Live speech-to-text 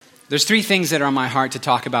There's three things that are on my heart to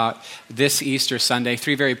talk about this Easter Sunday,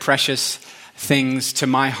 three very precious things to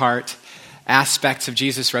my heart, aspects of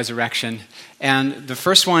Jesus' resurrection. And the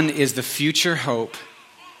first one is the future hope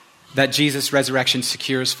that Jesus' resurrection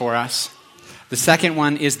secures for us. The second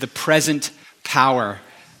one is the present power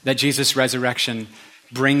that Jesus' resurrection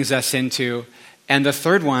brings us into. And the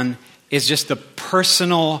third one is just the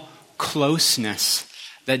personal closeness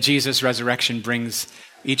that Jesus' resurrection brings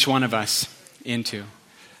each one of us into.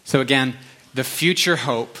 So again, the future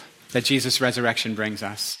hope that Jesus' resurrection brings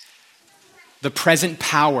us, the present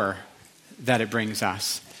power that it brings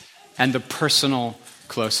us, and the personal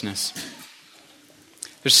closeness.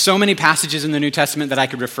 There's so many passages in the New Testament that I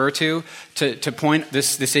could refer to point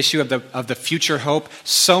this issue of the future hope.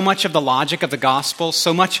 So much of the logic of the gospel,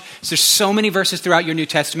 there's so many verses throughout your New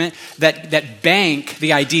Testament that bank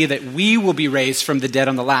the idea that we will be raised from the dead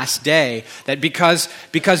on the last day. That because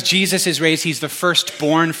Jesus is raised, he's the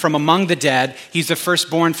firstborn from among the dead. He's the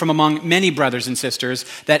firstborn from among many brothers and sisters.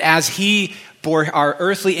 That as he bore our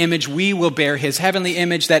earthly image, we will bear his heavenly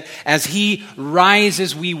image, that as he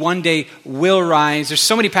rises, we one day will rise. There's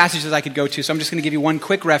so many passages I could go to, so I'm just going to give you one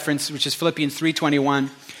quick reference, which is Philippians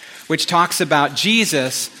 3:21, which talks about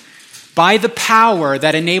Jesus, by the power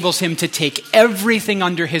that enables him to take everything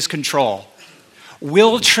under his control,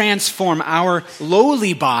 will transform our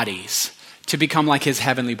lowly bodies to become like his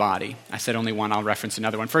heavenly body. I said only one, I'll reference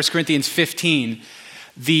another one. 1 Corinthians 15,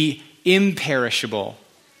 the imperishable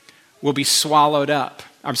will swallow up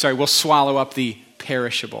the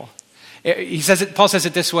perishable. Paul says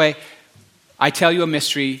it this way, I tell you a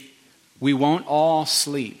mystery, we won't all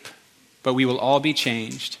sleep, but we will all be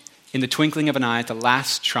changed in the twinkling of an eye at the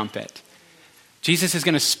last trumpet. Jesus is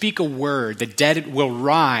going to speak a word, the dead will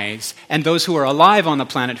rise, and those who are alive on the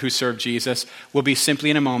planet who serve Jesus will be simply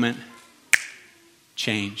in a moment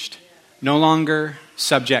changed. No longer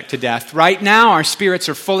subject to death. Right now, our spirits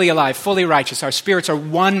are fully alive, fully righteous. Our spirits are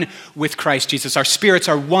one with Christ Jesus. Our spirits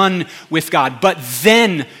are one with God. But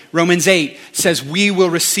then, Romans 8 says we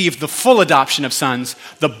will receive the full adoption of sons,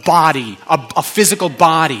 the body, a physical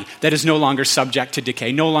body that is no longer subject to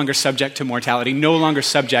decay, no longer subject to mortality, no longer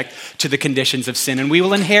subject to the conditions of sin. And we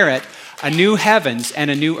will inherit a new heavens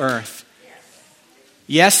and a new earth.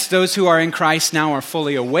 Yes, those who are in Christ now are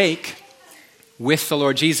fully awake with the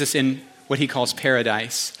Lord Jesus in what he calls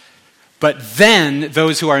paradise. But then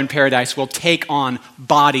those who are in paradise will take on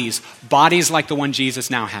bodies like the one Jesus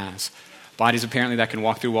now has. Bodies apparently that can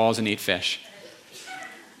walk through walls and eat fish.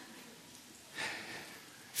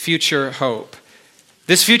 Future hope.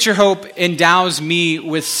 This future hope endows me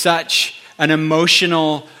with such an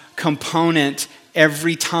emotional component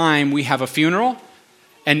every time we have a funeral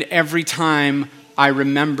and every time I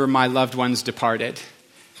remember my loved ones departed.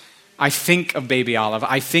 I think of baby Olive.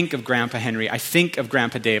 I think of Grandpa Henry. I think of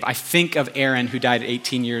Grandpa Dave. I think of Aaron, who died at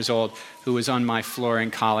 18 years old, who was on my floor in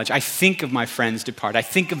college. I think of my friends depart. I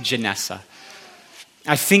think of Janessa.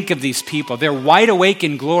 I think of these people. They're wide awake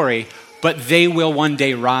in glory, but they will one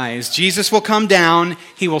day rise. Jesus will come down.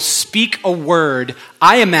 He will speak a word.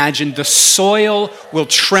 I imagine the soil will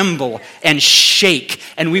tremble and shake,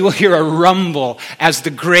 and we will hear a rumble as the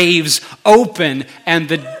graves open and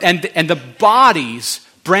the bodies,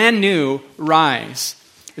 brand new, rise.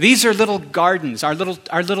 These are little gardens, our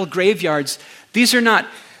little graveyards. This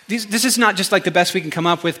is not just like the best we can come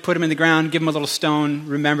up with, put them in the ground, give them a little stone,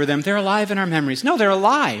 remember them. They're alive in our memories. No, they're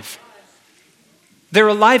alive. They're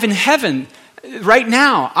alive in heaven right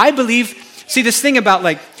now. I believe, see this thing about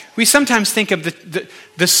we sometimes think of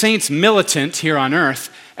the saints militant here on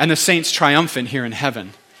earth and the saints triumphant here in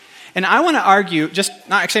heaven. And I want to argue,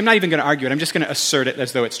 I'm not even going to argue it, I'm just going to assert it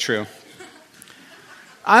as though it's true.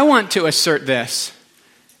 I want to assert this.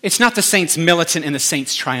 It's not the saints militant and the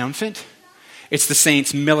saints triumphant. It's the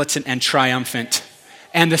saints militant and triumphant.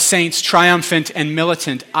 And the saints triumphant and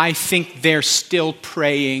militant, I think they're still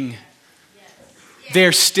praying.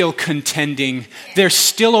 They're still contending. They're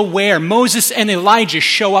still aware. Moses and Elijah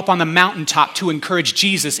show up on the mountaintop to encourage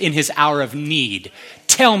Jesus in his hour of need.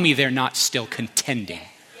 Tell me they're not still contending.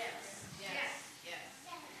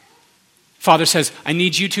 Father says, I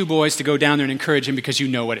need you two boys to go down there and encourage him because you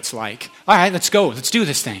know what it's like. All right, let's go. Let's do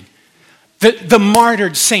this thing. The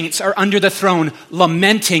martyred saints are under the throne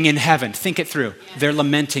lamenting in heaven. Think it through. They're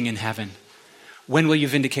lamenting in heaven. When will you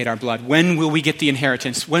vindicate our blood? When will we get the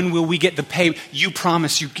inheritance? When will we get the pay? You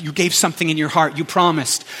promised, you gave something in your heart. You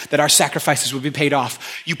promised that our sacrifices would be paid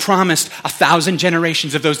off. You promised 1,000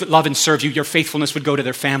 generations of those that love and serve you, your faithfulness would go to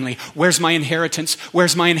their family. Where's my inheritance?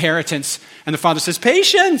 Where's my inheritance? And the Father says,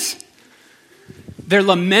 patience. They're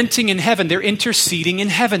lamenting in heaven. They're interceding in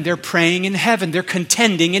heaven. They're praying in heaven. They're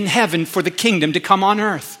contending in heaven for the kingdom to come on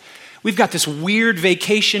earth. We've got this weird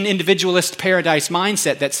vacation individualist paradise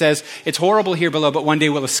mindset that says it's horrible here below, but one day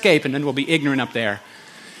we'll escape and then we'll be ignorant up there.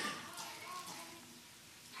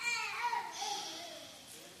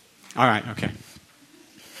 All right, okay.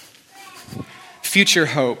 Future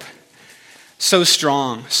hope. So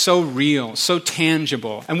strong, so real, so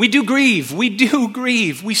tangible. And we do grieve,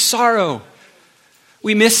 we sorrow.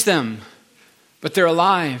 We miss them, but they're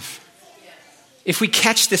alive. If we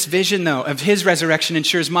catch this vision, though, of his resurrection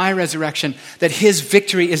ensures my resurrection, that his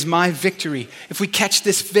victory is my victory. If we catch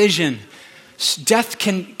this vision, death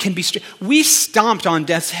can be... We stomped on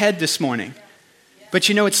death's head this morning, but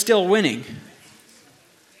you know it's still winning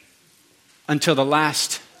until the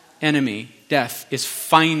last enemy, death, is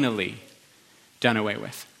finally done away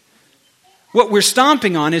with. What we're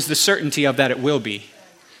stomping on is the certainty of that it will be.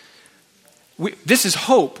 This is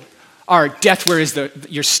hope. Our death, where is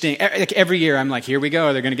your sting? Like every year I'm like, here we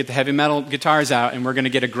go. They're going to get the heavy metal guitars out and we're going to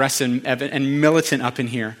get aggressive and militant up in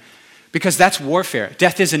here. Because that's warfare.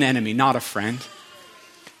 Death is an enemy, not a friend.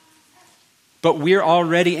 But we're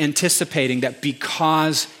already anticipating that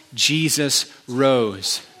because Jesus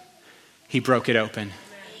rose, he broke it open.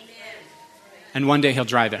 And one day he'll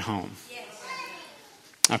drive it home.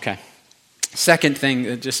 Okay. Second thing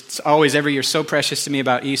that just always every year so precious to me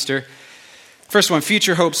about Easter. First one,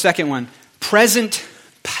 future hope. Second one, present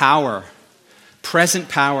power. Present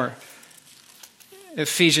power.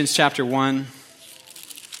 Ephesians chapter 1.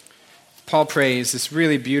 Paul prays this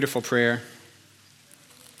really beautiful prayer.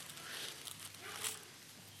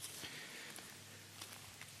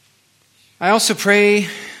 I also pray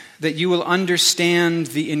that you will understand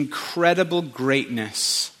the incredible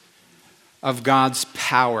greatness of God's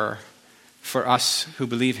power for us who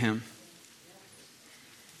believe him.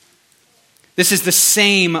 This is the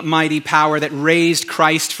same mighty power that raised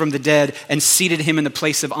Christ from the dead and seated him in the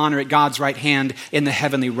place of honor at God's right hand in the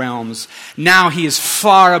heavenly realms. Now he is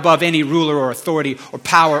far above any ruler or authority or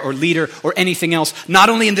power or leader or anything else, not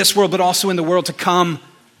only in this world but also in the world to come.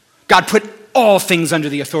 God put all things under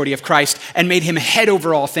the authority of Christ and made him head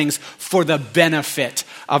over all things for the benefit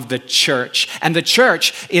of the church. And the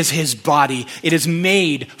church is his body. It is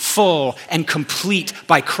made full and complete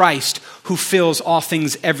by Christ, who fills all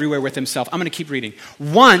things everywhere with himself. I'm going to keep reading.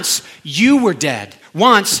 Once you were dead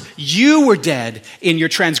in your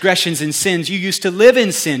transgressions and sins. You used to live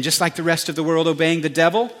in sin, just like the rest of the world, obeying the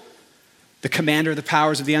devil, the commander of the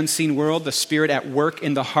powers of the unseen world, the spirit at work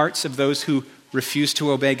in the hearts of those who refuse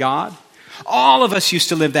to obey God. All of us used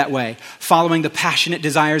to live that way, following the passionate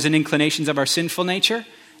desires and inclinations of our sinful nature.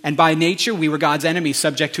 And by nature, we were God's enemies,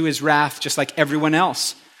 subject to his wrath, just like everyone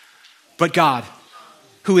else. But God,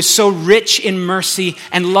 who is so rich in mercy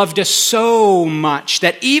and loved us so much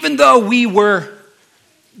that even though we were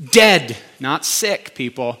dead, not sick,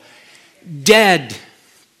 people, dead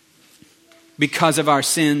because of our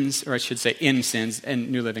sins, or I should say in sins, and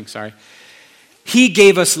New Living, sorry, he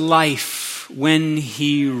gave us life when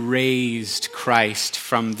he raised Christ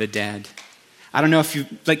from the dead. I don't know if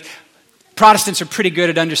Protestants are pretty good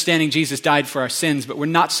at understanding Jesus died for our sins, but we're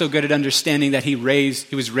not so good at understanding that he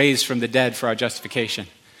was raised from the dead for our justification.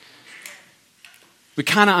 We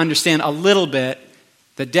kind of understand a little bit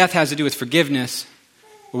that death has to do with forgiveness,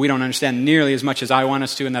 but we don't understand nearly as much as I want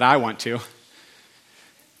us to and that I want to.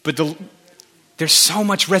 But there's so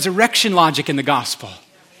much resurrection logic in the gospel.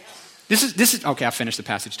 This is okay, I'll finish the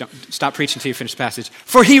passage. Don't stop preaching until you finish the passage.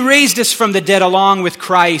 For he raised us from the dead along with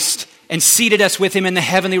Christ and seated us with him in the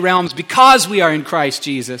heavenly realms because we are in Christ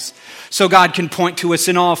Jesus. So God can point to us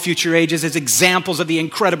in all future ages as examples of the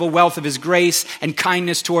incredible wealth of his grace and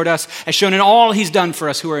kindness toward us, as shown in all he's done for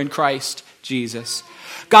us who are in Christ Jesus.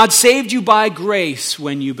 God saved you by grace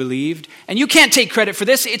when you believed, and you can't take credit for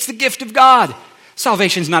this. It's the gift of God.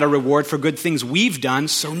 Salvation is not a reward for good things we've done,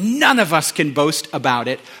 so none of us can boast about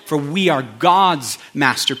it, for we are God's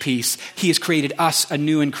masterpiece. He has created us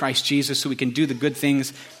anew in Christ Jesus so we can do the good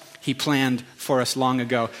things he planned for us long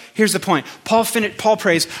ago. Here's the point. Paul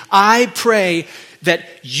prays, I pray that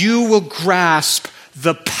you will grasp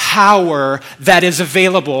the power that is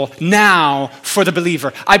available now for the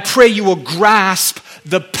believer. I pray you will grasp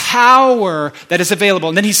the power that is available.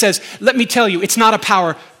 And then he says, let me tell you, it's not a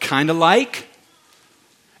power kind of like.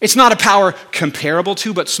 It's not a power comparable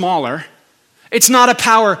to, but smaller. It's not a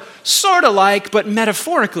power sort of like, but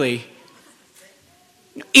metaphorically.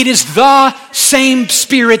 It is the same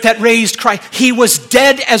Spirit that raised Christ. He was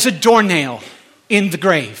dead as a doornail in the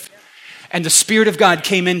grave. And the Spirit of God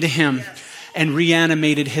came into him and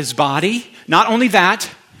reanimated his body. Not only that,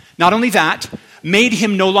 made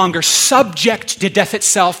him no longer subject to death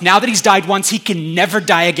itself. Now that he's died once, he can never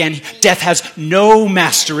die again. Death has no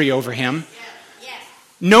mastery over him.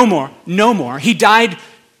 No more, no more. He died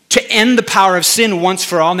to end the power of sin once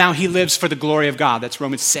for all. Now he lives for the glory of God. That's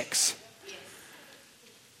Romans 6.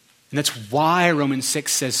 And that's why Romans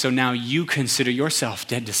 6 says, so now you consider yourself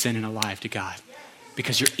dead to sin and alive to God.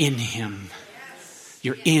 Because you're in him.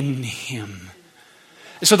 You're in him.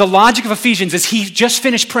 So the logic of Ephesians is he just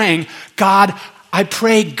finished praying, God, I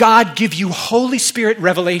pray God give you Holy Spirit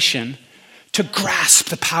revelation to grasp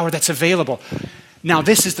the power that's available. Now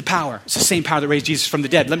this is the power. It's the same power that raised Jesus from the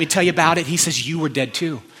dead. Let me tell you about it. He says you were dead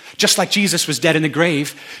too. Just like Jesus was dead in the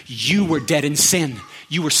grave, you were dead in sin.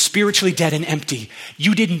 You were spiritually dead and empty.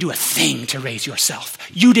 You didn't do a thing to raise yourself.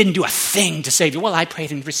 You didn't do a thing to save you. Well, I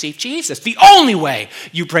prayed and received Jesus. The only way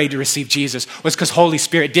you prayed to receive Jesus was because Holy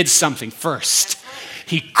Spirit did something first.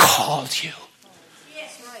 He called you.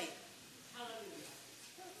 Yes, right.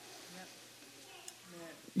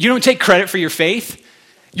 You don't take credit for your faith.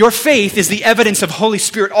 Your faith is the evidence of Holy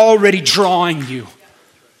Spirit already drawing you.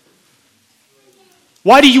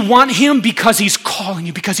 Why do you want him? Because he's calling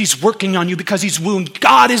you, because he's working on you, because he's wooing.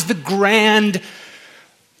 God is the grand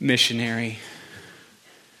missionary.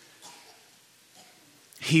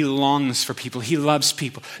 He longs for people. He loves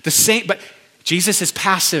people. The same, but Jesus is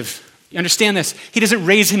passive. You understand this? He doesn't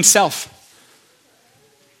raise himself.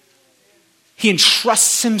 He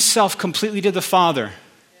entrusts himself completely to the Father,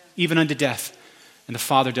 even unto death. And the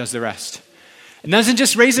Father does the rest. And doesn't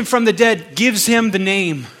just raise him from the dead, gives him the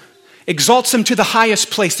name. Exalts him to the highest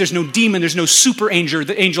place. There's no demon. There's no super angel.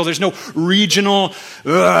 There's no regional,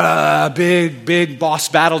 big boss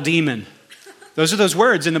battle demon. Those are those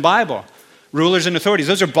words in the Bible. Rulers and authorities.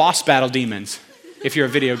 Those are boss battle demons, if you're a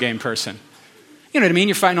video game person. You know what I mean?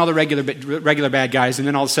 You're fighting all the regular bad guys, and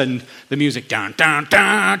then all of a sudden the music, down, down,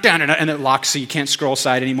 down, down, and it locks so you can't scroll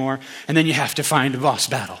side anymore. And then you have to find a boss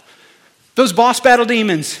battle. Those boss battle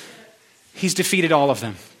demons, he's defeated all of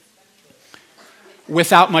them.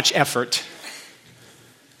 Without much effort.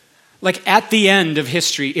 Like at the end of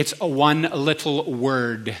history, it's a one little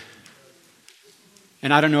word.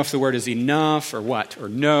 And I don't know if the word is enough or what, or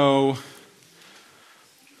no,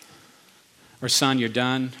 or son, you're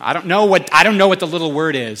done. I don't know what the little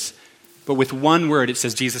word is. But with one word, it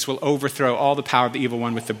says Jesus will overthrow all the power of the evil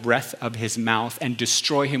one with the breath of his mouth and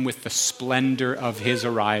destroy him with the splendor of his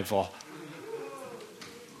arrival.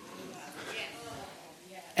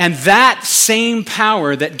 And that same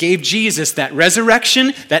power that gave Jesus that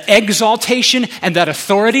resurrection, that exaltation, and that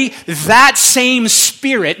authority, that same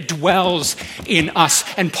Spirit dwells in us.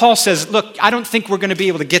 And Paul says, look, I don't think we're going to be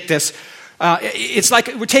able to get this. It's like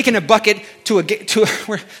we're taking a bucket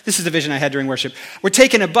this is the vision I had during worship. We're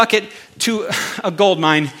taking a bucket to a gold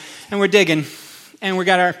mine, and we're digging. And we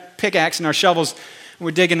got our pickaxe and our shovels, and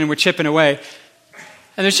we're digging and we're chipping away.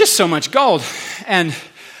 And there's just so much gold. And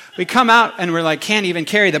we come out and we're like, can't even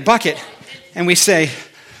carry the bucket. And we say,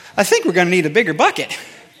 I think we're going to need a bigger bucket.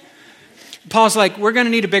 Paul's like, we're going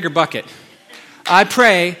to need a bigger bucket. I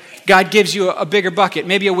pray God gives you a bigger bucket,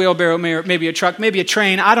 maybe a wheelbarrow, maybe a truck, maybe a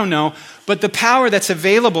train, I don't know. But the power that's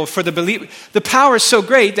available for the believer, the power is so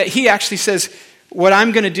great that he actually says, what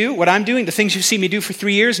I'm going to do, what I'm doing, the things you've seen me do for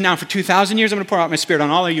 3 years, now for 2,000 years, I'm going to pour out my Spirit on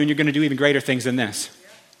all of you, and you're going to do even greater things than this.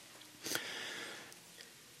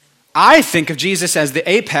 I think of Jesus as the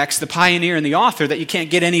apex, the pioneer, and the author, that you can't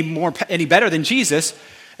get any better than Jesus.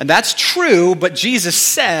 And that's true, but Jesus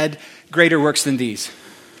said, greater works than these.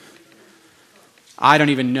 I don't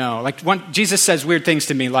even know. Jesus says weird things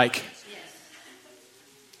to me like,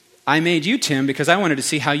 I made you, Tim, because I wanted to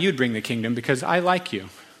see how you'd bring the kingdom, because I like you.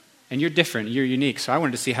 And you're different, you're unique, so I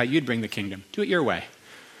wanted to see how you'd bring the kingdom. Do it your way.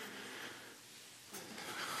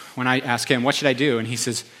 When I ask him, what should I do? And he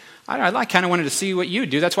says, I kind of wanted to see what you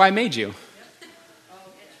do. That's why I made you.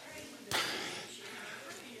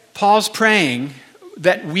 Paul's praying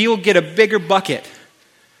that we'll get a bigger bucket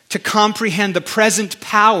to comprehend the present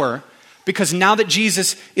power, because now that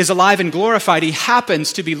Jesus is alive and glorified, he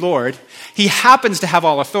happens to be Lord. He happens to have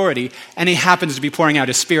all authority, and he happens to be pouring out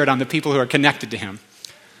his Spirit on the people who are connected to him.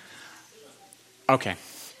 Okay.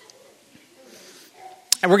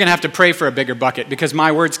 And we're going to have to pray for a bigger bucket, because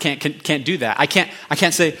my words can't do that. I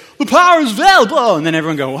can't say, the power is available, and then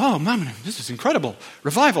everyone go, oh, man, this is incredible.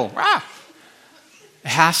 Revival. Ah. It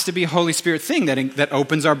has to be a Holy Spirit thing that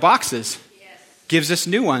opens our boxes, gives us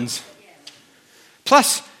new ones.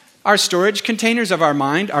 Plus, our storage containers of our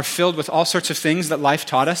mind are filled with all sorts of things that life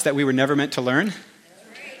taught us that we were never meant to learn.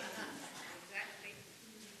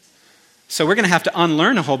 So we're going to have to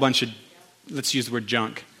unlearn a whole bunch of, let's use the word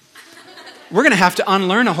junk. We're going to have to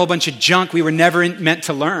unlearn a whole bunch of junk we were never meant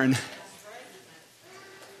to learn.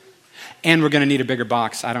 And we're going to need a bigger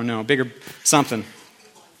box. I don't know, bigger something.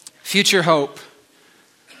 Future hope.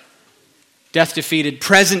 death defeated,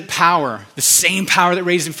 present power, the same power that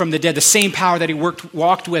raised him from the dead, the same power that he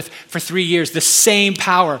walked with for 3 years, the same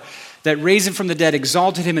power that raised him from the dead,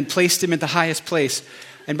 exalted him and placed him at the highest place.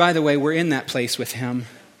 And by the way, we're in that place with him.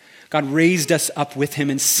 God raised us up with him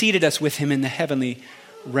and seated us with him in the heavenly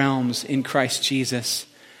realms in Christ Jesus.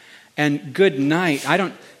 And good night.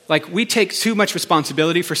 We take too much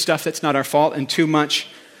responsibility for stuff that's not our fault and too much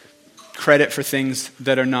credit for things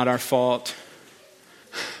that are not our fault.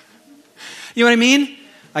 You know what I mean?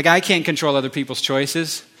 Like, I can't control other people's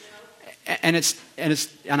choices. And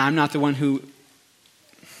I'm not the one who,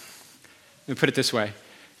 let me put it this way.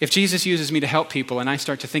 If Jesus uses me to help people and I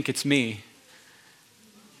start to think it's me,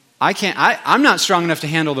 I'm not strong enough to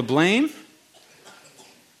handle the blame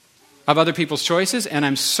of other people's choices, and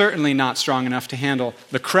I'm certainly not strong enough to handle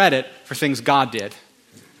the credit for things God did.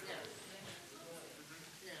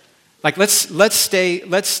 Like, let's stay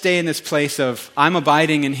in this place of I'm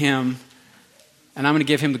abiding in him, and I'm going to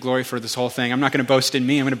give him the glory for this whole thing. I'm not going to boast in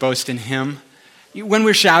me, I'm going to boast in him. When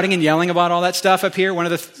we're shouting and yelling about all that stuff up here, one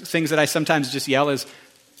of the things that I sometimes just yell is,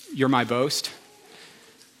 "You're my boast."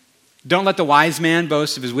 Don't let the wise man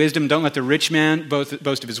boast of his wisdom. Don't let the rich man boast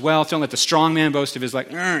of his wealth. Don't let the strong man boast of his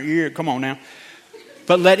yeah, come on now.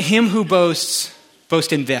 But let him who boasts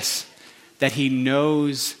boast in this, that he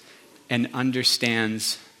knows and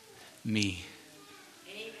understands me.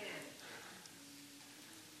 Amen.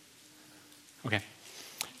 Okay.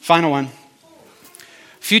 Final one.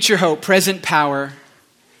 Future hope, present power,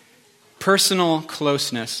 personal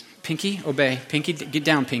closeness. Pinky, obey. Pinky, get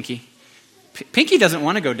down, Pinky. Pinky doesn't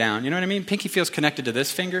want to go down. You know what I mean? Pinky feels connected to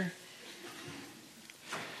this finger.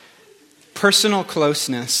 Personal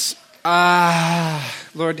closeness.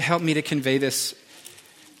 Lord, help me to convey this.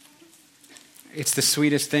 It's the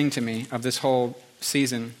sweetest thing to me of this whole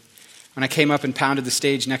season. When I came up and pounded the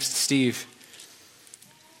stage next to Steve,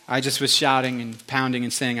 I just was shouting and pounding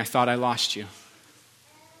and saying, I thought I lost you.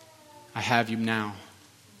 I have you now.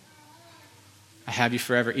 I have you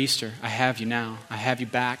forever. Easter, I have you now. I have you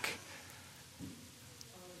back.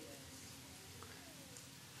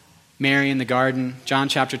 Mary in the garden, John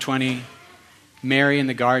chapter 20, Mary in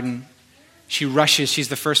the garden. She rushes, she's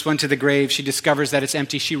the first one to the grave. She discovers that it's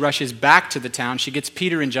empty. She rushes back to the town. She gets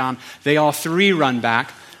Peter and John. They all three run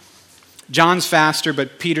back. John's faster,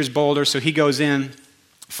 but Peter's bolder, so he goes in,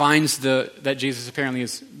 finds that Jesus apparently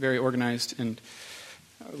is very organized and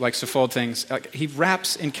likes to fold things. He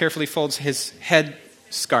wraps and carefully folds his head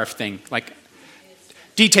scarf thing, like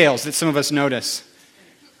details that some of us notice.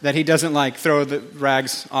 That he doesn't throw the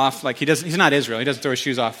rags off, he's not Israel. He doesn't throw his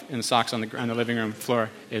shoes off in the socks on the living room floor.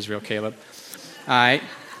 Israel, Caleb. All right.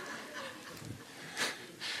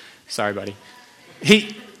 Sorry, buddy.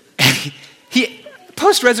 He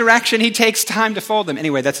post-resurrection, he takes time to fold them.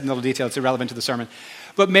 Anyway, that's a little detail. It's irrelevant to the sermon.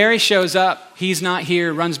 But Mary shows up. He's not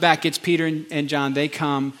here. Runs back, gets Peter and John. They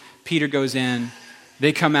come. Peter goes in.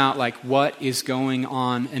 They come out like, what is going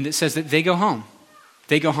on? And it says that they go home.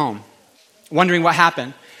 They go home, wondering what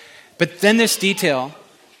happened. But then this detail,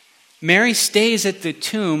 Mary stays at the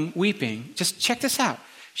tomb weeping. Just check this out.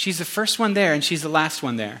 She's the first one there and she's the last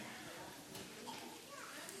one there.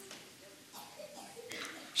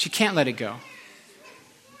 She can't let it go.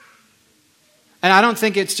 And I don't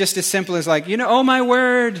think it's just as simple as oh my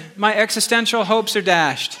word, my existential hopes are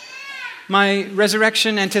dashed. My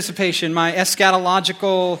resurrection anticipation, my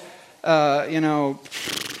eschatological,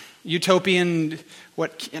 utopian,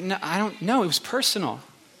 I don't know. It was personal.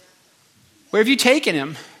 Where have you taken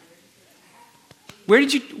him?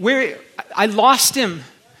 I lost him.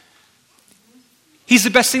 He's the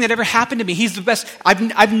best thing that ever happened to me. He's the best.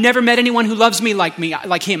 I've never met anyone who loves me like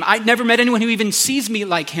him. I've never met anyone who even sees me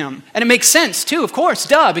like him. And it makes sense too, of course,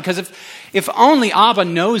 because if only Abba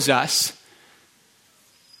knows us,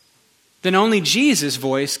 then only Jesus'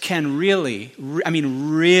 voice can really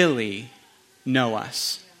know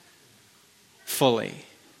us fully.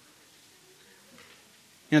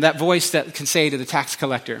 That voice that can say to the tax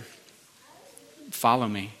collector, follow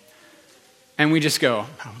me. And we just go,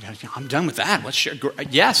 I'm done with that.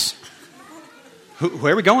 Yes.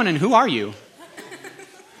 Where are we going and who are you?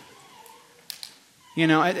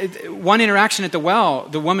 One interaction at the well,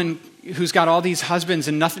 the woman who's got all these husbands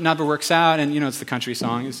and nothing never works out, and it's the country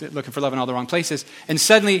song, is looking for love in all the wrong places. And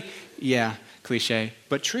suddenly, cliche,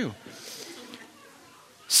 but true.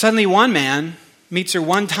 Suddenly one man meets her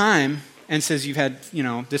one time and says, you've had,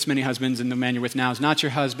 this many husbands, and the man you're with now is not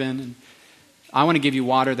your husband. And I want to give you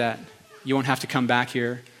water that you won't have to come back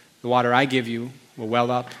here. The water I give you will well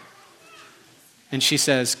up. And she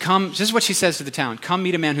says, come, this is what she says to the town, come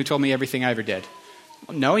meet a man who told me everything I ever did.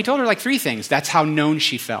 No, he told her 3 things. That's how known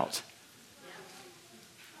she felt.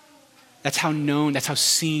 That's how known, that's how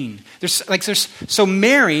seen. So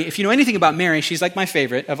Mary, if you know anything about Mary, she's like my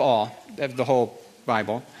favorite of all, of the whole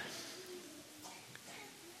Bible.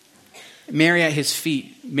 Mary at his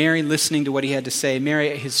feet, Mary listening to what he had to say,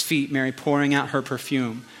 Mary at his feet, Mary pouring out her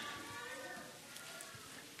perfume.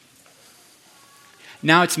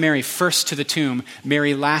 Now it's Mary first to the tomb,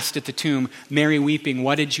 Mary last at the tomb, Mary weeping,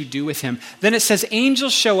 what did you do with him? Then it says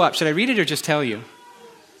angels show up. Should I read it or just tell you?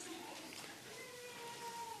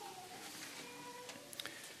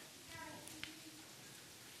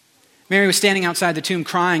 Mary was standing outside the tomb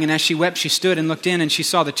crying, and as she wept, she stood and looked in, and she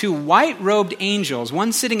saw the two white-robed angels,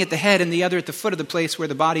 one sitting at the head and the other at the foot of the place where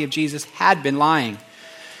the body of Jesus had been lying.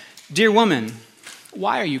 Dear woman,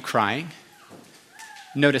 why are you crying?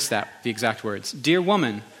 Notice that, the exact words. Dear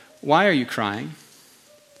woman, why are you crying?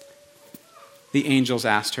 The angels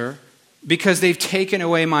asked her. Because they've taken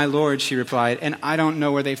away my Lord, she replied, and I don't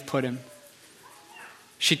know where they've put him.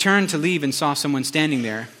 She turned to leave and saw someone standing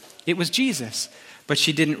there. It was Jesus, but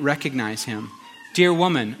she didn't recognize him. Dear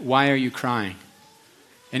woman, why are you crying?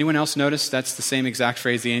 Anyone else notice that's the same exact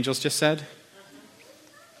phrase the angels just said?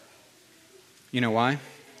 You know why?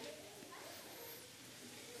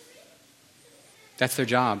 That's their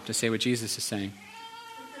job, to say what Jesus is saying.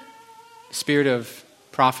 The spirit of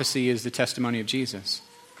prophecy is the testimony of Jesus.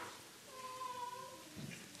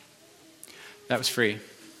 That was free.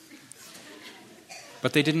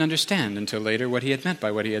 But they didn't understand until later what he had meant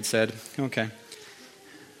by what he had said. Okay.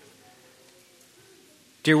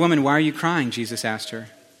 Dear woman, why are you crying? Jesus asked her.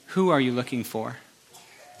 Who are you looking for?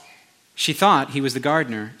 She thought he was the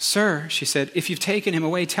gardener. Sir, she said, if you've taken him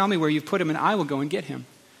away, tell me where you've put him and I will go and get him.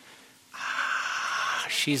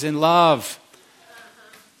 She's in love.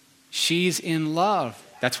 She's in love.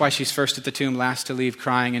 That's why she's first at the tomb, last to leave,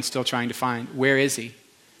 crying and still trying to find. Where is he?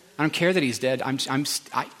 I don't care that he's dead.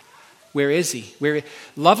 Where is he?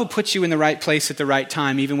 Love will put you in the right place at the right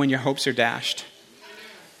time, even when your hopes are dashed.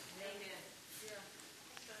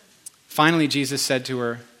 Finally, Jesus said to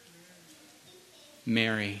her,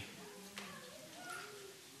 Mary.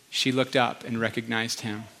 She looked up and recognized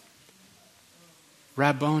him.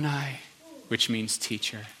 Rabboni, which means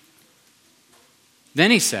teacher.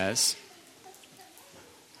 Then he says,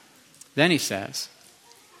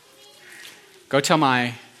 go tell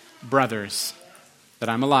my brothers that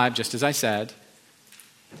I'm alive, just as I said.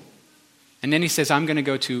 And then he says, I'm going to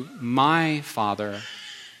go to my Father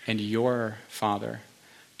and your Father,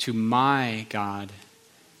 to my God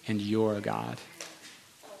and your God.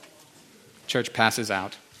 Church passes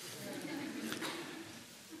out.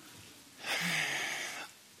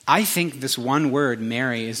 I think this one word,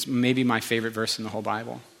 Mary, is maybe my favorite verse in the whole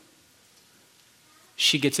Bible.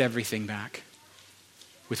 She gets everything back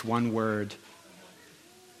with one word,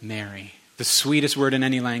 Mary. The sweetest word in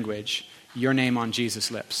any language, your name on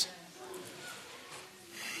Jesus' lips.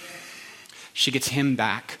 She gets him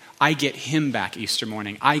back. I get him back Easter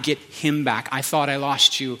morning. I get him back. I thought I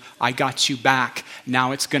lost you. I got you back.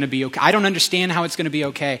 Now it's going to be okay. I don't understand how it's going to be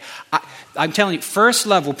okay. I'm telling you, first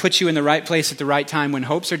love will put you in the right place at the right time when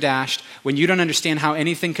hopes are dashed, when you don't understand how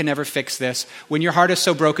anything can ever fix this, when your heart is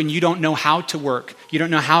so broken you don't know how to work, you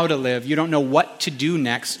don't know how to live, you don't know what to do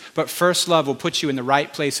next, but first love will put you in the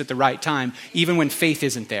right place at the right time, even when faith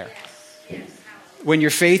isn't there. When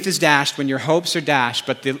your faith is dashed, when your hopes are dashed,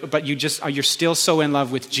 but you're still so in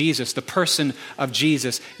love with Jesus, the person of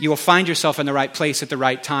Jesus, you will find yourself in the right place at the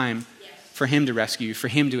right time for him to rescue you, for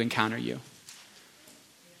him to encounter you.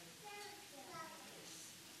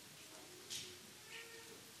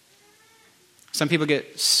 Some people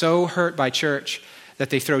get so hurt by church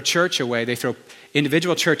that they throw church away. They throw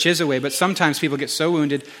individual churches away, but sometimes people get so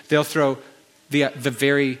wounded, they'll throw the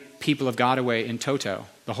very people of God away in toto,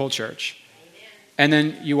 the whole church. And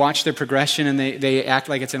then you watch their progression and they act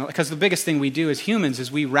like it's because the biggest thing we do as humans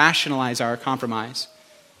is we rationalize our compromise.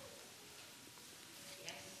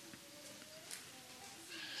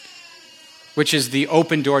 Which is the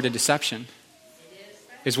open door to deception,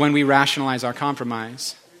 is when we rationalize our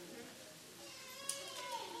compromise.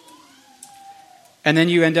 And then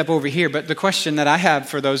you end up over here. But the question that I have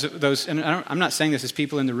for those, and I'm not saying this as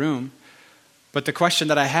people in the room, but the question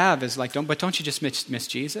that I have is like, don't you just miss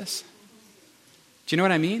Jesus? Do you know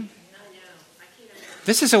what I mean?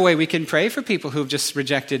 This is a way we can pray for people who've just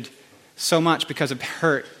rejected so much because of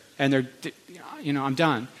hurt and they're, I'm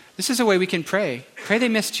done. This is a way we can pray. Pray they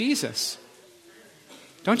miss Jesus.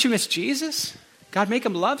 Don't you miss Jesus? God, make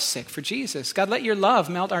them lovesick for Jesus. God, let your love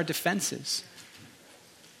melt our defenses.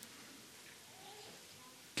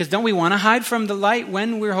 Because don't we want to hide from the light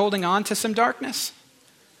when we're holding on to some darkness?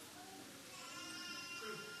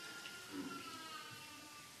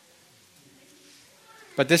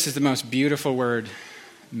 But But this is the most beautiful word,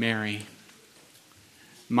 Mary.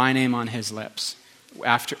 My name on his lips.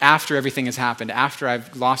 After everything has happened, after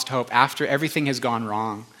I've lost hope, after everything has gone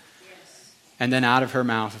wrong. And then out of her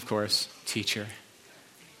mouth, of course, teacher.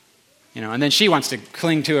 And then she wants to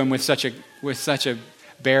cling to him with such a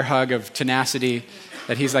bear hug of tenacity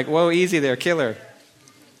that he's like, whoa, easy there, killer.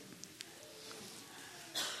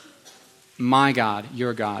 My God,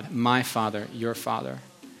 your God, my Father, your Father.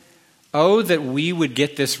 Oh, that we would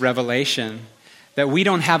get this revelation, that we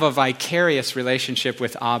don't have a vicarious relationship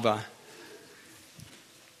with Abba,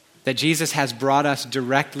 that Jesus has brought us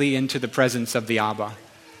directly into the presence of the Abba,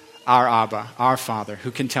 our Father,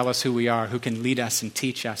 who can tell us who we are, who can lead us and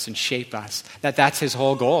teach us and shape us. That's his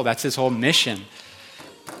whole goal, that's his whole mission,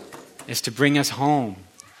 is to bring us home.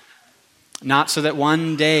 Not so that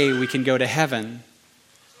one day we can go to heaven,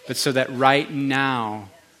 but so that right now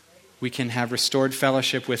we can have restored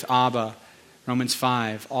fellowship with Abba. Romans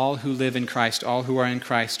 5, all who live in Christ, all who are in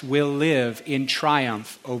Christ, will live in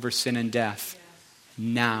triumph over sin and death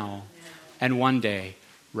now, and one day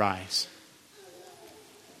rise.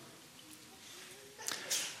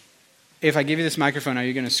 If I give you this microphone, are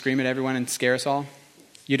you going to scream at everyone and scare us all?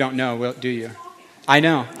 You don't know, do you? I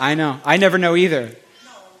know. I never know either.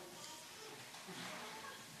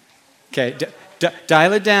 Okay,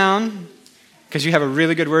 dial it down, because you have a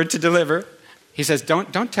really good word to deliver. He says,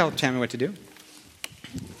 don't tell Tammy what to do.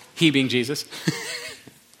 He being Jesus.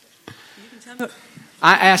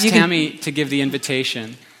 I asked Tammy to give the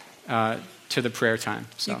invitation to the prayer time.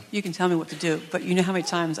 So you can tell me what to do, but you know how many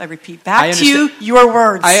times I repeat back to you your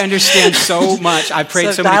words. I understand so much. I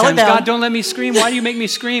prayed so many times, God, don't let me scream. Why do you make me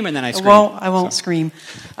scream? And then I scream. I won't scream.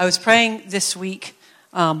 I was praying this week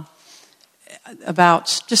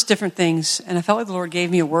about just different things, and I felt like the Lord gave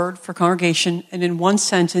me a word for congregation, and in one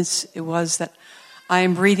sentence it was that I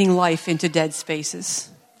am breathing life into dead spaces.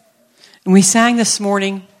 And we sang this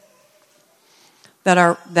morning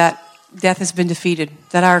that death has been defeated,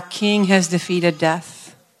 that our King has defeated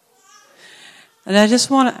death. And I just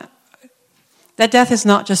that death is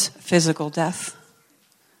not just physical death.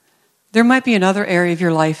 There might be another area of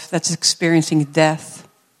your life that's experiencing death.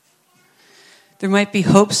 There might be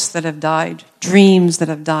hopes that have died, dreams that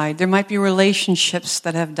have died. There might be relationships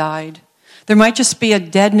that have died. There might just be a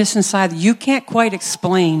deadness inside that you can't quite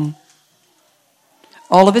explain.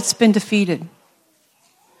 All of it's been defeated.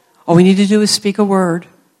 All we need to do is speak a word.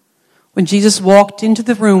 When Jesus walked into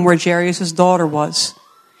the room where Jairus' daughter was,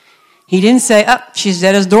 he didn't say, she's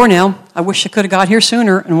dead as a doornail. I wish I could have got here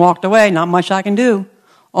sooner, and walked away. Not much I can do.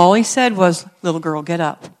 All he said was, little girl, get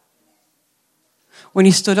up. When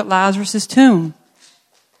he stood at Lazarus' tomb,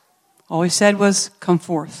 all he said was, come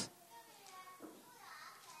forth.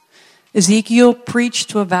 Ezekiel preached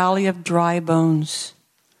to a valley of dry bones.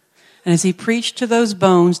 And as he preached to those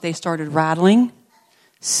bones, they started rattling.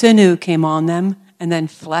 Sinew came on them, and then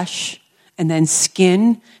flesh, and then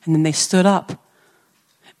skin, and then they stood up.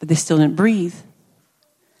 But they still didn't breathe.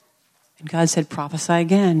 And God said, prophesy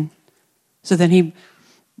again. So then he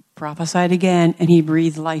prophesied again, and he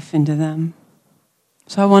breathed life into them.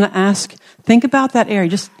 So I want to ask, think about that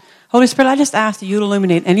area. Holy Spirit, I just ask that you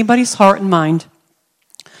illuminate anybody's heart and mind,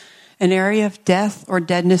 an area of death or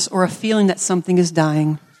deadness or a feeling that something is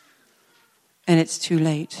dying and it's too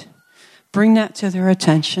late. Bring that to their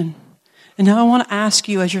attention. And now I want to ask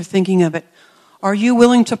you, as you're thinking of it, are you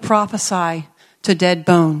willing to prophesy to dead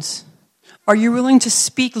bones? Are you willing to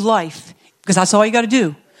speak life? Because that's all you got to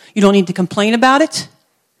do. You don't need to complain about it.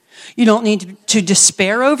 You don't need to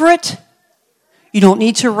despair over it. You don't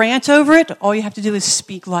need to rant over it. All you have to do is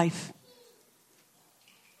speak life.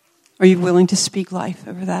 Are you willing to speak life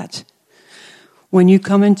over that? When you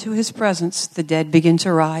come into his presence, the dead begin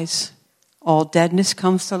to rise. All deadness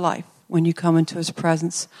comes to life when you come into his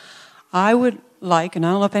presence. I would like, and I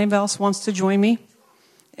don't know if anybody else wants to join me,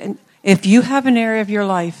 and if you have an area of your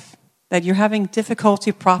life that you're having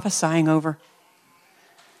difficulty prophesying over,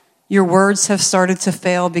 your words have started to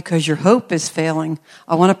fail because your hope is failing,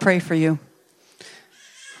 I want to pray for you.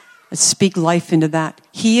 Let's speak life into that.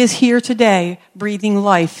 He is here today breathing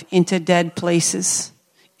life into dead places,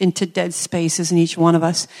 into dead spaces in each one of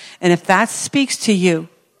us. And if that speaks to you,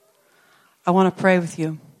 I want to pray with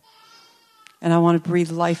you. And I want to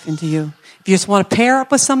breathe life into you. If you just want to pair up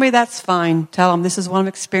with somebody, that's fine. Tell them this is what I'm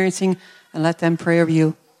experiencing and let them pray over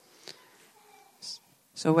you.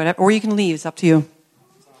 So whatever, or you can leave. It's up to you.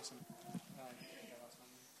 That's awesome.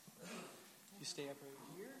 You stay up right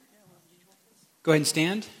here. Go ahead and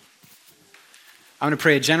stand. I'm going to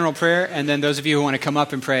pray a general prayer, and then those of you who want to come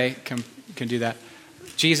up and pray can do that.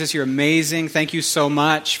 Jesus, you're amazing. Thank you so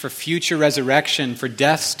much for future resurrection, for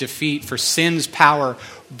death's defeat, for sin's power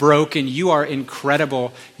broken. You are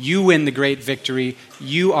incredible. You win the great victory.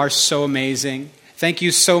 You are so amazing. Thank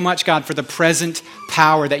you so much, God, for the present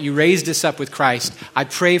power that you raised us up with Christ. I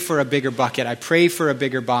pray for a bigger bucket. I pray for a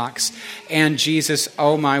bigger box. And Jesus,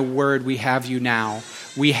 oh my word, we have you now.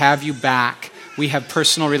 We have you back. We have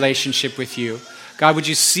personal relationship with you. God, would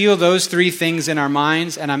you seal those three things in our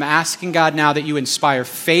minds? And I'm asking, God, now that you inspire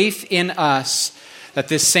faith in us, that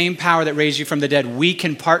this same power that raised you from the dead, we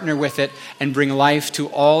can partner with it and bring life to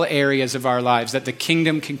all areas of our lives, that the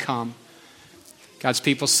kingdom can come. God's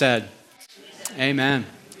people said, amen.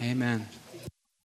 Amen.